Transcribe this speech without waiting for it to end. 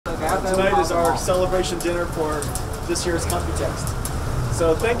tonight is our celebration dinner for this year's COMPUTEX.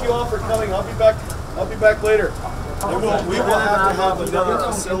 So thank you all for coming. I'll be back later. And we will have to have another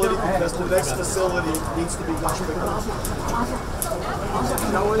facility because the next facility needs to be much bigger.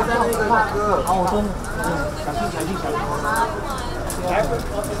 After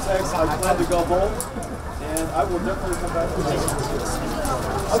COMPUTEX, I plan to go home, and I will definitely come back to this.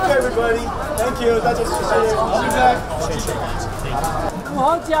 Okay, everybody. Thank you. That's just I'll be back.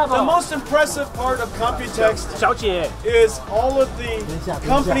 The most impressive part of COMPUTEX is all of the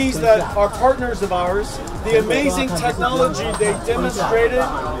companies that are partners of ours, the amazing technology they demonstrated,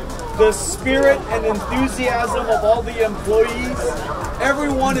 the spirit and enthusiasm of all the employees.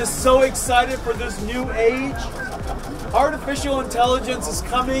 Everyone is so excited for this new age. Artificial intelligence is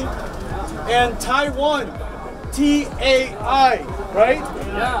coming, and Taiwan, TAI, right?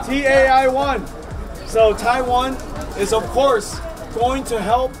 Yeah. TAI1. So Taiwan is, of course, going to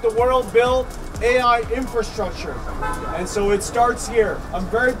help the world build AI infrastructure. And so it starts here. I'm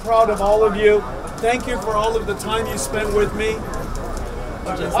very proud of all of you. Thank you for all of the time you spent with me.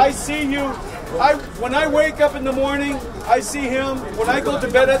 I see you. When I wake up in the morning, I see him. When I go to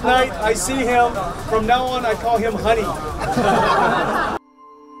bed at night, I see him. From now on, I call him honey.